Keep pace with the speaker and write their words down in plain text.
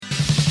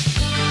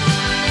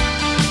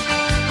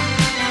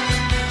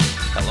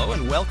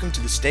welcome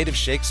to the State of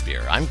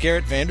Shakespeare. I'm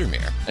Garrett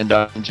Vandermeer. And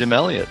I'm Jim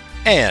Elliott.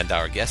 And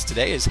our guest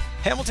today is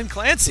Hamilton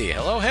Clancy.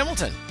 Hello,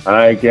 Hamilton.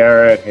 Hi,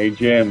 Garrett. Hey,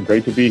 Jim.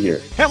 Great to be here.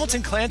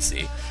 Hamilton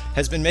Clancy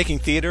has been making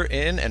theater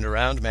in and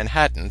around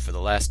Manhattan for the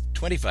last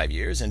 25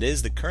 years and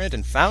is the current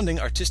and founding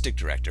artistic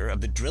director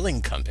of the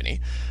Drilling Company,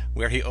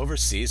 where he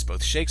oversees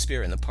both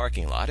Shakespeare in the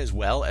Parking Lot as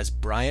well as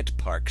Bryant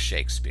Park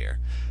Shakespeare.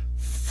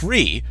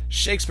 Free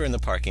Shakespeare in the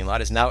Parking Lot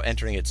is now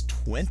entering its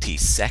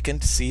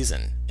 22nd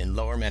season in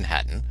Lower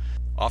Manhattan,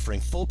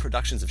 offering full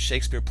productions of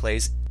Shakespeare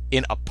plays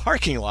in a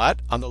parking lot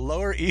on the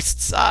Lower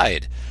East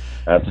Side.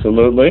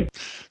 Absolutely.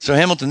 So,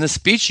 Hamilton, this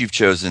speech you've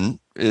chosen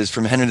is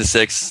from Henry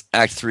VI,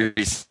 Act 3,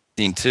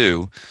 Scene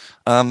 2.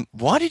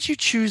 Why did you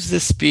choose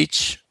this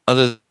speech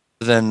other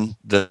than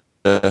the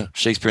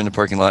Shakespeare in the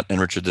Parking Lot and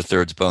Richard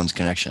III's Bones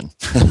connection?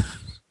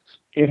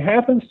 It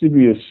happens to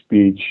be a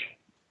speech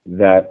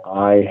that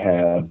I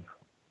have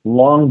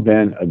long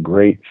been a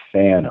great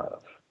fan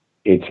of.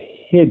 It's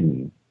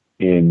hidden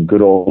in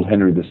good old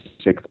Henry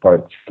VI,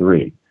 Part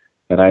 3.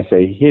 And I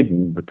say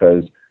hidden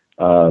because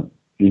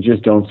you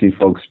just don't see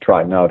folks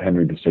trotting out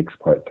Henry VI,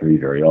 Part 3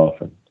 very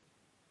often.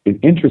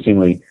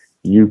 Interestingly,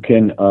 you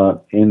can,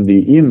 in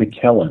the Ian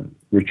McKellen,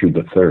 Richard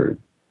III,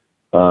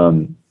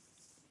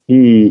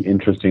 he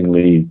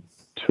interestingly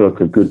took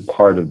a good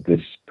part of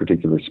this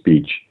particular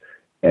speech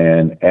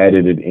and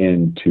added it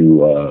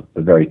into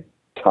the very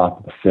top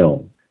of the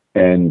film.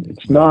 And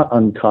it's not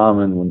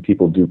uncommon when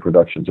people do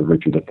productions of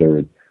Richard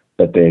III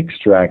that they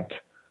extract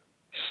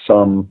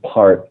some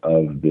part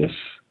of this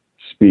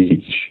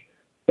speech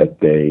that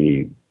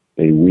they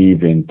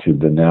weave into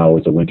the "Now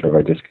is the winter of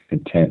our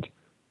discontent"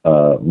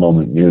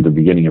 moment near the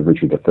beginning of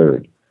Richard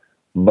III.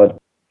 But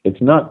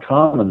it's not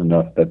common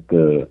enough that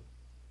the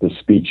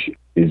speech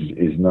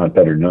is not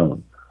better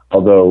known.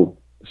 Although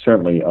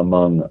certainly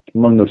among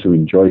those who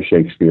enjoy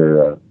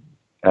Shakespeare,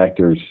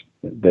 actors,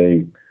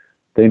 they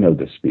know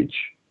this speech.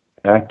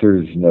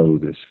 Actors know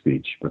this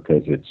speech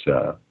because it's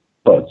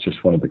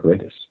just one of the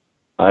greatest.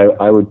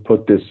 I would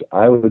put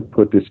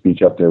this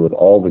speech up there with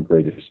all the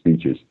greatest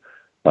speeches.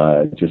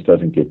 It just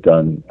doesn't get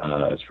done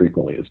as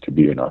frequently as To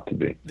Be or Not to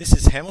Be. This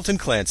is Hamilton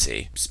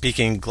Clancy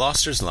speaking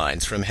Gloucester's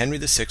lines from Henry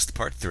VI,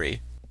 Part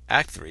 3,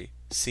 Act 3,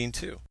 Scene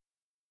 2.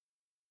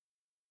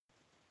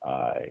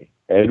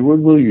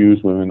 Edward will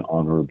use women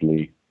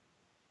honorably.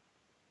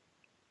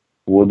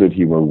 Would that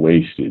he were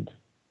wasted,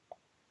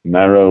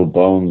 marrow,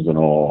 bones, and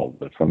all,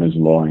 that from his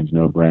loins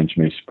no branch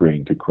may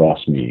spring to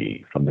cross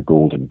me from the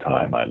golden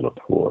time I look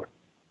for.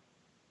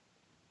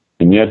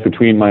 And yet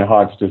between my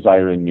heart's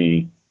desire and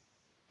me,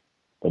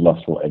 the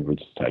lustful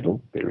Edward's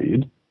title,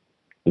 period,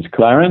 is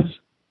Clarence,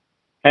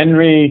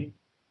 Henry,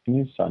 and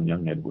his son,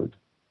 young Edward,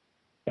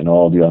 and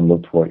all the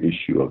unlooked-for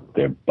issue of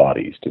their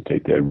bodies to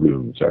take their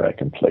rooms ere I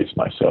can place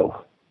myself.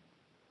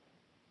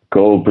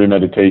 Cold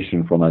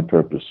premeditation for my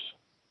purpose.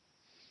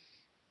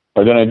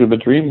 Or then I do but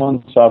dream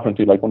on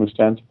sovereignty like one who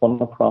stands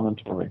upon a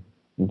promontory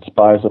and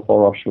spies a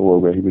far-off shore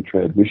where he would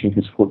tread, wishing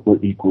his foot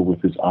were equal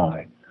with his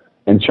eye,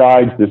 and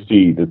chides the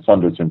sea that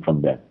sunders him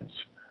from thence,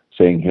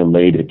 saying he'll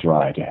lade it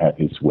dry to have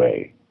his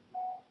way.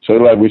 So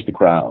do I wish the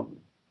crown,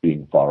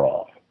 being far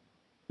off,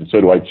 and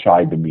so do I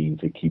chide the means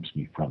that keeps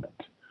me from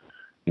it.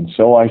 And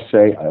so I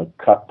say I'll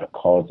cut the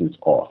causes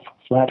off,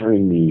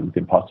 flattering me with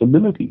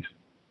impossibilities.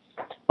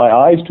 My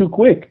eye's too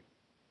quick,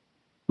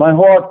 my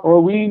heart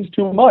o'erweens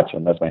too much,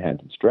 unless my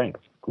hand and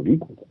strength could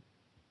equal them.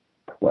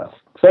 Well,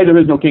 say there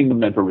is no kingdom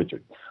then for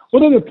Richard.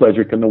 What other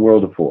pleasure can the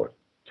world afford?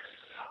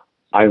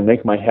 I'll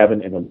make my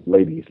heaven in a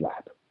lady's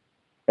lap,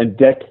 and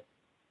deck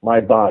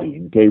my body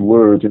in gay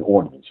words and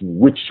ornaments,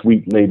 and rich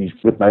sweet ladies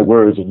with my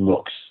words and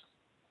looks.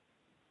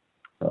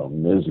 Oh,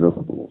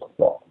 miserable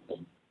thought,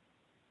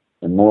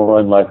 and more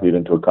unlikely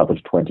than to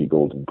accomplish 20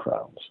 golden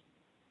crowns.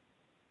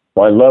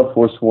 Why love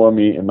forswore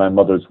me in my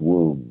mother's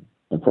womb,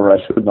 and for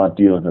I should not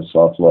deal in her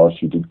soft law,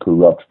 she did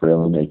corrupt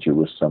frail nature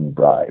with some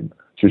bribe,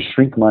 to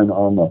shrink mine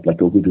arm up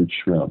like a withered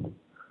shrub,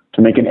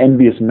 to make an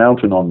envious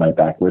mountain on my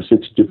back where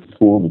sits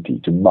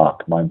deformity, to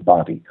mock my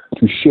body,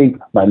 to shape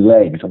my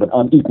legs of an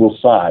unequal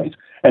size,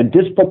 and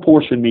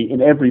disproportion me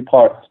in every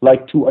part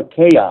like to a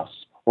chaos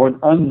or an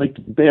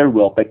unlicked bear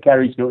whelp that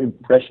carries no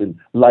impression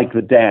like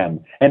the dam.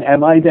 And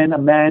am I then a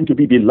man to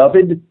be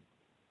beloved?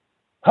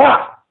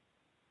 Ha!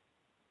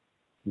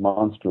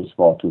 Monstrous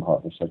fall to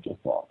harbor such a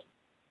thought.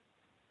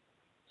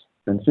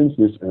 And since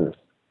this earth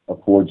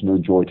affords no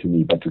joy to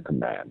me but to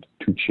command,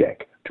 to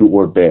check, to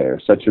o'erbear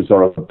such as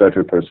are of a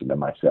better person than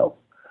myself,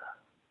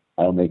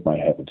 I'll make my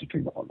heaven to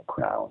dream upon the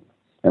crown.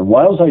 And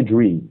whiles I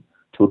dream,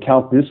 to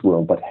account this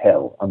world but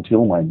hell,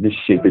 until my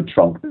misshapen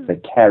trunk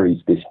that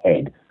carries this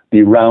head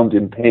be round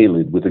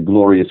impaled with a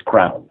glorious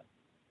crown.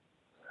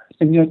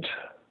 And yet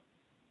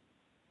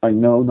I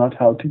know not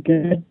how to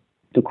get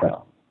the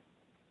crown,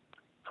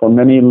 for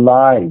many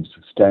lives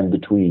stand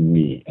between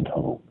me and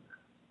home,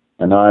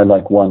 and I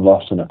like one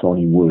lost in a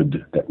thorny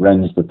wood that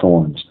rends the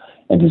thorns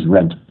and is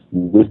rent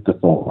with the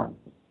thorns,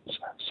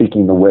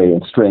 seeking the way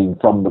and straying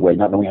from the way,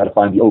 not knowing how to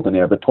find the open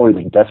air, but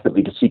toiling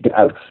desperately to seek it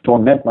out,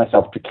 torment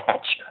myself to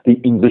catch the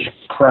English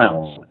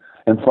crown.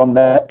 and from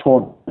that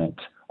torment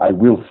I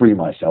will free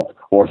myself,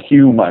 or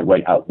hew my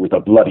way out with a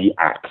bloody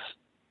axe.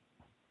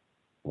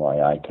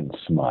 Why, I can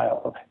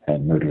smile,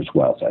 and murders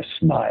whilst I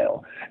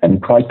smile,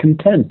 and cry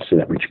content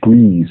that which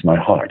grieves my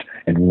heart,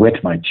 and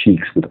wet my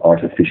cheeks with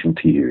artificial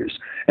tears,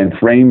 and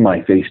frame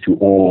my face to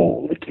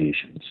all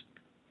occasions.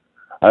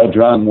 I'll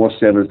drown more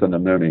sailors than the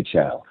mermaid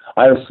shall.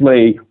 I'll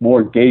slay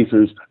more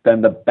gazers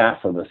than the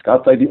basilisk.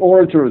 I'll slay the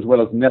orator as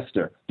well as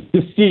Nestor,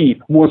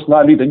 deceive more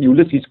slyly than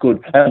Ulysses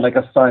could, and like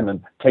a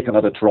Simon, take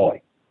another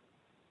Troy.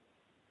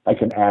 I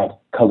can add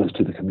colors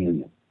to the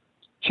chameleon,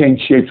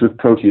 change shapes with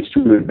Proteus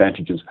to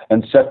advantages,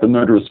 and set the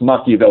murderous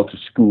Machiavel to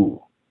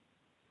school.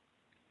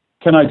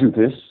 Can I do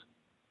this,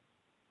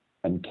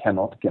 and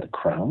cannot get a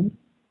crown?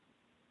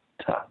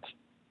 Tut.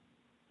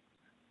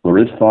 Were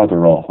it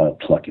farther off, I'll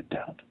pluck it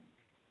down.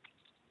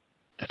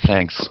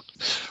 Thanks.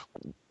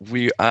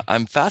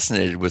 I'm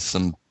fascinated with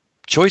some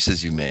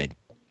choices you made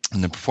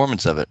and the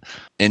performance of it.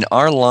 In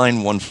our line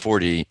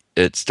 140,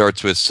 it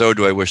starts with, so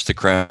do I wish the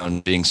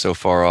crown being so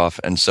far off,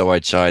 and so I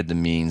chide the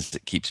means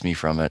that keeps me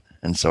from it,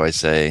 and so I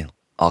say,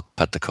 I'll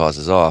cut the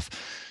causes off.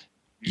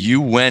 You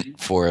went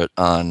for it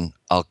on,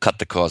 I'll cut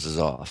the causes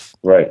off.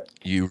 Right.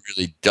 You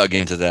really dug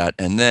into that.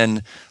 And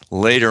then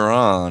later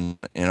on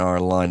in our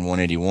line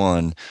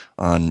 181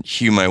 on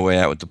hew my way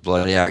out with the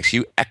bloody axe,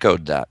 you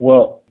echoed that.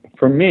 Well,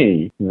 for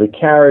me, the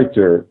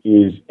character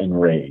is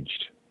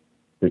enraged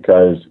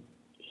because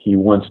he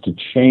wants to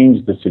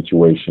change the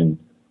situation,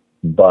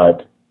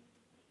 but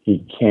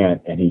he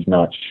can't, and he's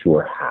not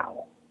sure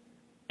how.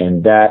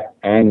 And that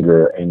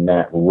anger and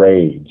that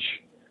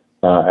rage,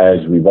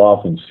 as we've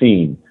often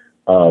seen,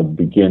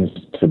 begins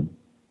to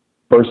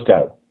burst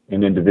out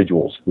in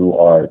individuals who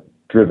are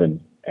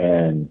driven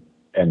and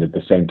at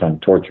the same time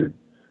tortured.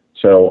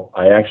 So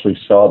I actually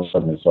saw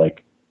them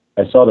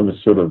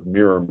as sort of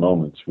mirror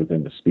moments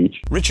within the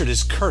speech. Richard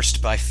is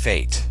cursed by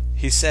fate.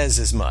 He says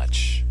as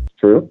much.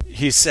 True.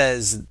 He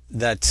says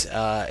that,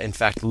 in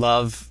fact,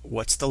 love,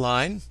 what's the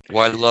line?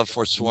 Why love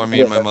forswore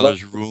me in my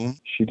mother's room?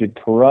 She did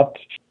corrupt,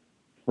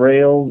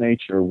 frail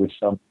nature with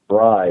some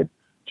bribe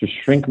to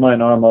shrink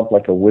mine arm up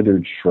like a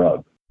withered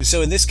shrub.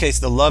 So in this case,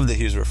 the love that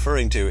he was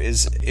referring to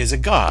is a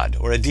god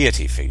or a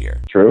deity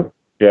figure. True.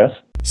 Yes.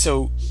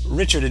 So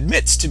Richard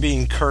admits to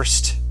being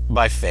cursed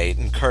by fate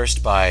and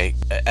cursed by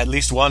at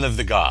least one of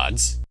the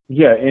gods.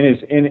 Yeah,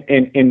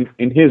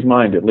 in his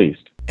mind at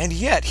least. And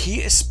yet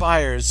he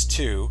aspires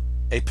to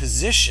a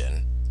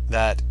position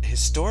that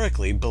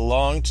historically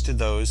belonged to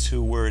those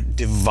who were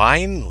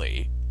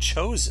divinely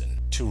chosen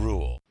to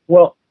rule.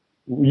 Well,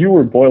 you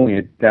were boiling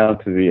it down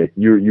to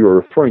you were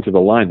referring to the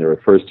line that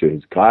refers to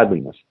his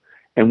godliness.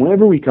 And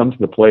whenever we come to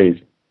the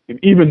plays,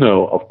 even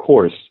though, of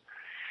course,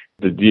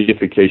 the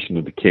deification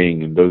of the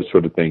king and those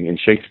sort of things in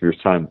Shakespeare's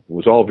time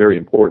was all very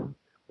important,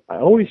 I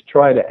always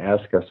try to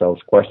ask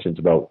ourselves questions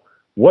about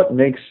what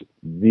makes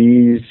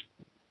these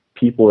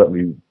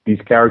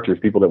characters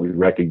people that we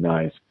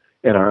recognize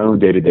in our own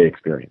day-to-day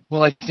experience.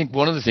 Well, I think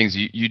one of the things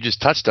you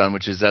just touched on,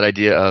 which is that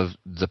idea of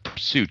the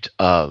pursuit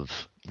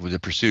of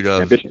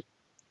Ambition.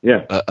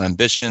 Yeah.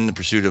 Ambition, the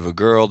pursuit of a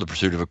girl, the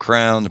pursuit of a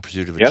crown, the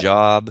pursuit of a Yep.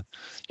 job.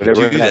 You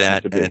Whatever do it happens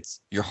that, to be. and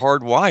you're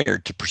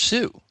hardwired to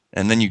pursue.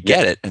 And then you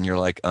get it, and you're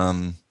like,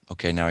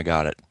 okay, now I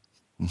got it.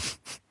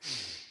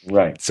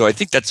 Right. So I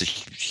think that's a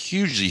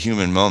hugely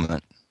human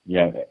moment.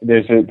 Yeah.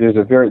 There's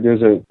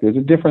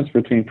a difference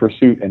between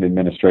pursuit and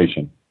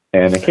administration.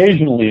 And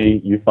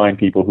occasionally you find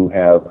people who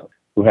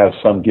have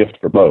some gift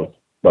for both.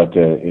 But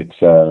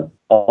it's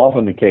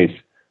often the case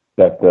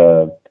that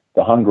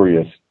the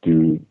hungriest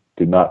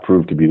did not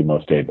prove to be the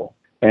most able.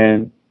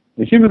 And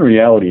the human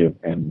reality of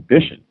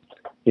ambition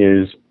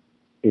is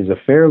a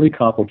fairly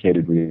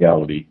complicated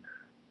reality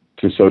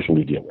to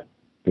socially deal with,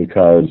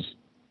 because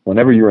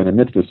whenever you're in the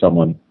midst of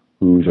someone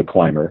who's a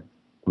climber,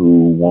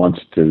 who wants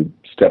to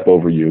step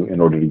over you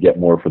in order to get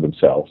more for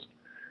themselves,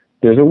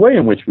 there's a way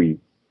in which we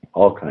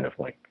all kind of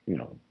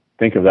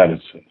think of that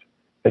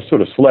as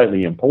sort of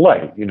slightly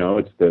impolite.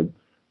 It's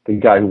the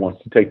guy who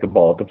wants to take the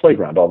ball at the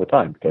playground all the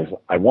time because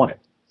I want it.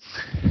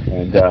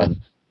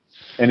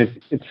 And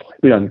it's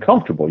slightly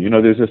uncomfortable.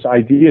 There's this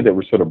idea that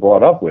we're sort of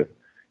brought up with,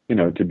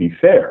 to be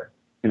fair.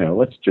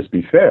 Let's just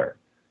be fair.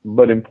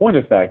 But in point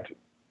of fact,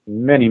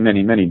 many,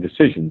 many, many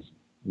decisions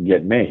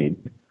get made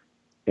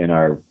in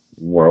our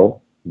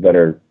world that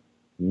are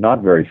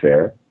not very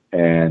fair,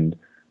 and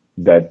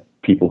that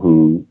people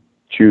who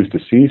choose to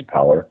seize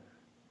power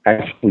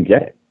actually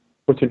get it.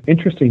 What's an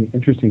interesting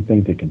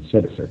thing to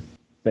consider, sir,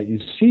 that you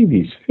see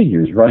these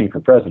figures running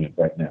for president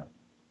right now,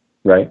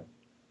 right?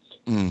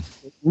 Mm.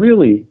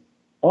 Really,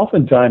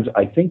 oftentimes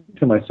I think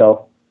to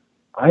myself,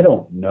 I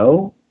don't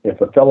know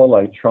if a fellow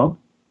like Trump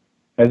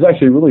has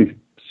actually really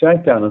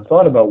sat down and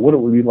thought about what it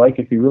would be like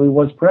if he really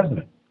was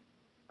president.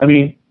 I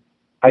mean,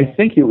 I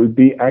think it would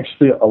be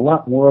actually a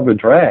lot more of a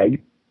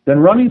drag than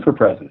running for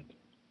president,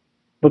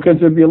 because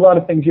there'd be a lot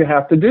of things you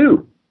have to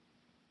do,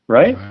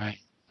 right? Right.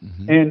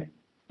 Mm-hmm. And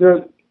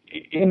there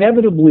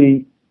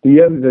inevitably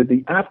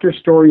the after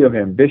story of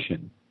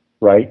ambition,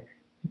 right?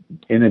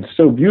 And it's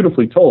so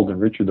beautifully told in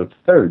Richard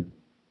III,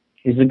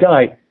 is a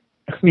guy,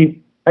 I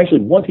mean,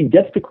 actually, once he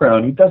gets the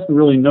crown, he doesn't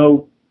really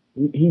know,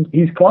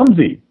 he's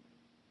clumsy.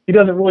 He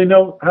doesn't really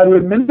know how to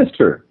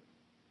administer.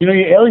 He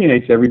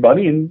alienates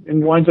everybody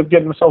and winds up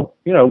getting himself,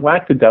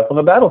 whacked to death on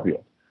the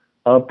battlefield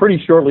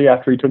pretty shortly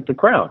after he took the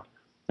crown.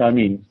 I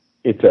mean,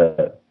 it's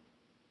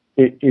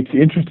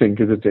interesting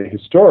because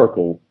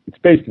it's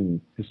based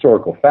in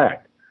historical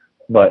fact,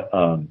 but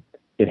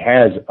it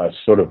has a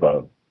sort of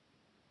a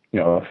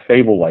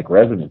fable-like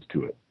resonance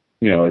to it,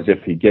 as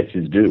if he gets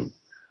his due,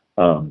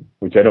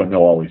 which I don't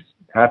know always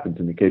happens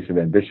in the case of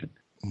ambition.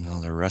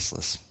 No, they're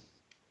restless.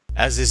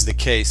 As is the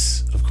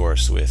case, of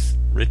course, with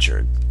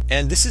Richard.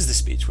 And this is the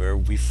speech where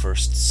we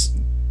first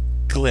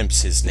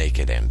glimpse his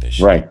naked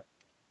ambition. Right.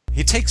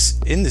 He takes,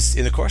 in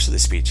the course of the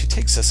speech, he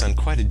takes us on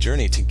quite a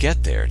journey to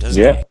get there,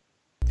 doesn't he?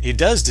 He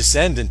does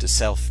descend into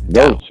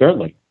self-doubt. No,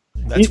 certainly.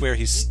 That's where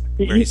he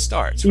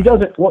starts. He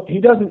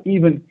doesn't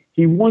even,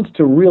 he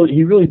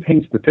really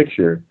paints the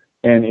picture,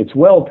 and it's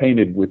well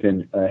painted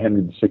within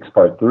Henry VI,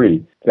 Part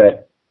 3,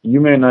 that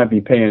you may not be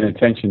paying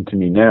attention to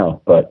me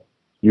now, but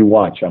you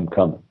watch, I'm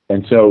coming.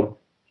 And so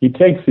he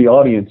takes the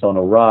audience on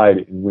a ride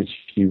in which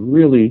he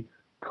really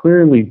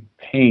clearly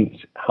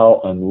paints how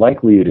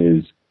unlikely it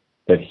is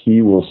that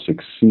he will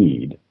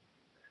succeed.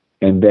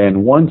 And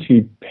then once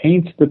he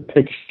paints the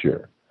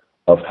picture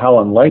of how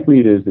unlikely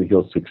it is that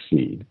he'll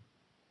succeed,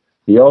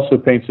 he also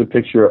paints a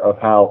picture of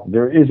how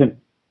there isn't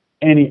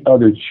any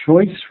other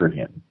choice for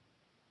him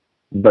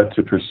but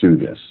to pursue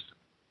this,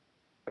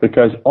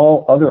 because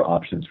all other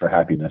options for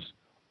happiness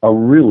are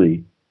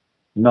really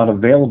not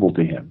available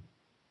to him.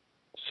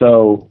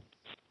 So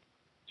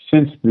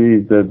since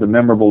the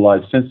memorable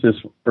line, since this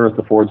earth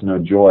affords no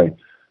joy,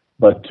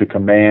 but to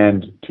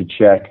command, to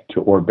check,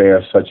 to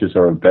o'erbear such as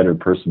are a better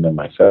person than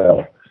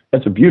myself.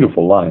 That's a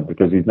beautiful line,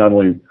 because he's not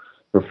only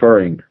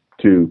referring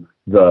to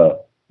the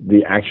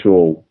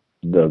actual,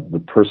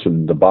 the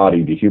person, the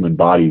body, the human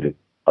body that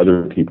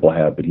other people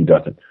have, but he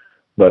doesn't,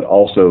 but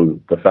also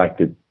the fact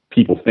that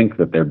people think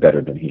that they're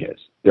better than he is.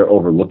 They're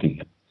overlooking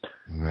him.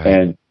 Right.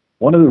 And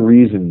one of the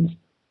reasons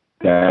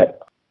that,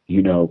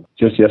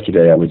 just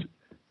yesterday I was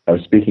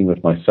speaking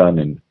with my son,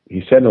 and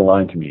he said a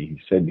line to me.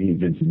 He said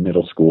he's in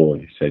middle school,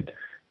 and he said,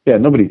 "Yeah,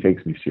 nobody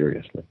takes me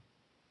seriously."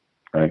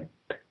 Right?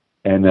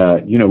 And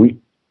I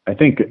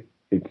think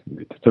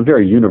it's a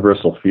very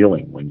universal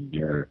feeling when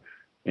you're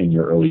in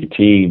your early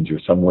teens or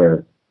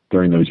somewhere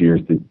during those years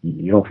that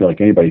you don't feel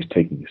like anybody's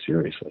taking you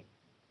seriously.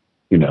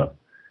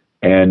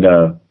 And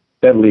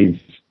that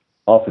leads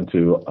often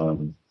to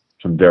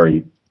some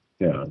very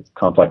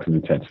complex and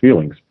intense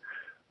feelings.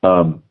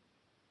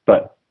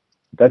 But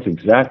that's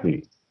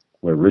exactly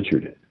where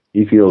Richard is.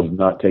 He feels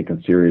not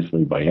taken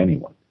seriously by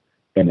anyone.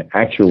 And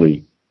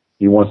actually,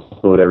 he wants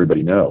to let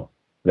everybody know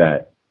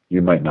that you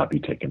might not be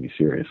taking me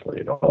seriously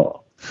at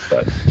all.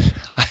 But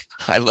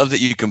I love that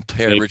you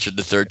compare Richard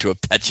III to a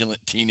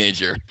petulant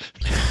teenager.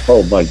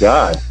 Oh, my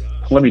God.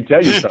 Let me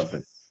tell you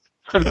something.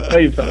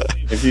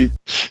 If you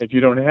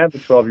don't have a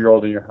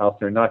 12-year-old in your house,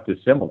 they're not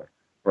dissimilar,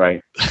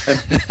 right?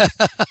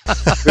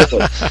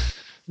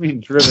 Really,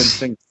 driven,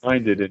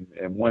 single-minded,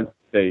 and once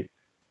they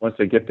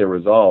get their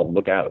resolve,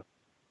 look out.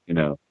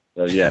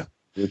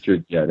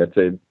 Richard. Yeah, that's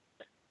I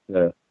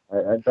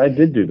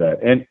did do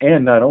that, and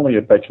not only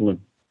a petulant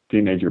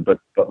teenager,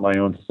 but my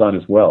own son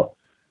as well,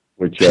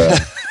 which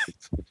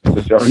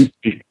already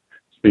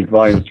speak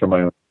volumes from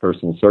my own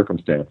personal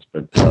circumstance.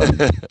 But I'm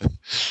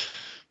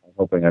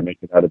hoping I make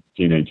it out of the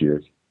teenage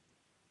years.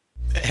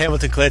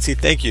 Hamilton Clancy,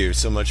 thank you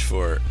so much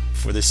for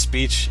this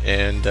speech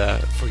and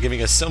for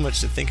giving us so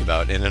much to think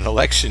about in an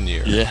election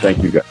year. Yeah.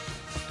 Thank you, guys.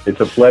 It's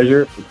a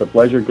pleasure.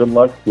 Good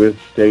luck with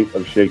State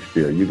of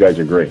Shakespeare. You guys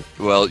are great.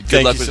 Well,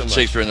 good luck with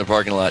Shakespeare in the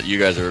Parking Lot. You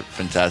guys are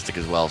fantastic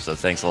as well, so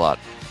thanks a lot.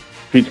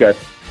 Peace, guys.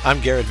 I'm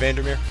Garrett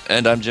Vandermeer.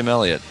 And I'm Jim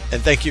Elliott.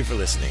 And thank you for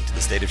listening to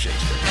The State of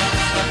Shakespeare.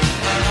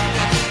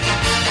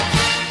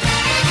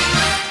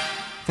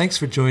 Thanks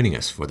for joining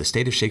us for the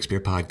State of Shakespeare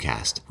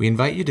podcast. We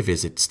invite you to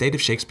visit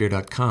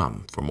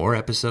stateofshakespeare.com for more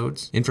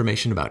episodes,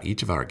 information about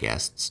each of our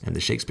guests, and the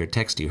Shakespeare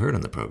text you heard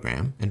on the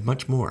program, and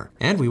much more.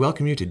 And we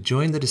welcome you to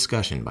join the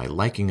discussion by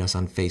liking us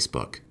on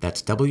Facebook.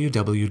 That's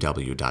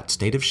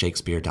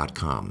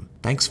www.stateofshakespeare.com.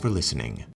 Thanks for listening.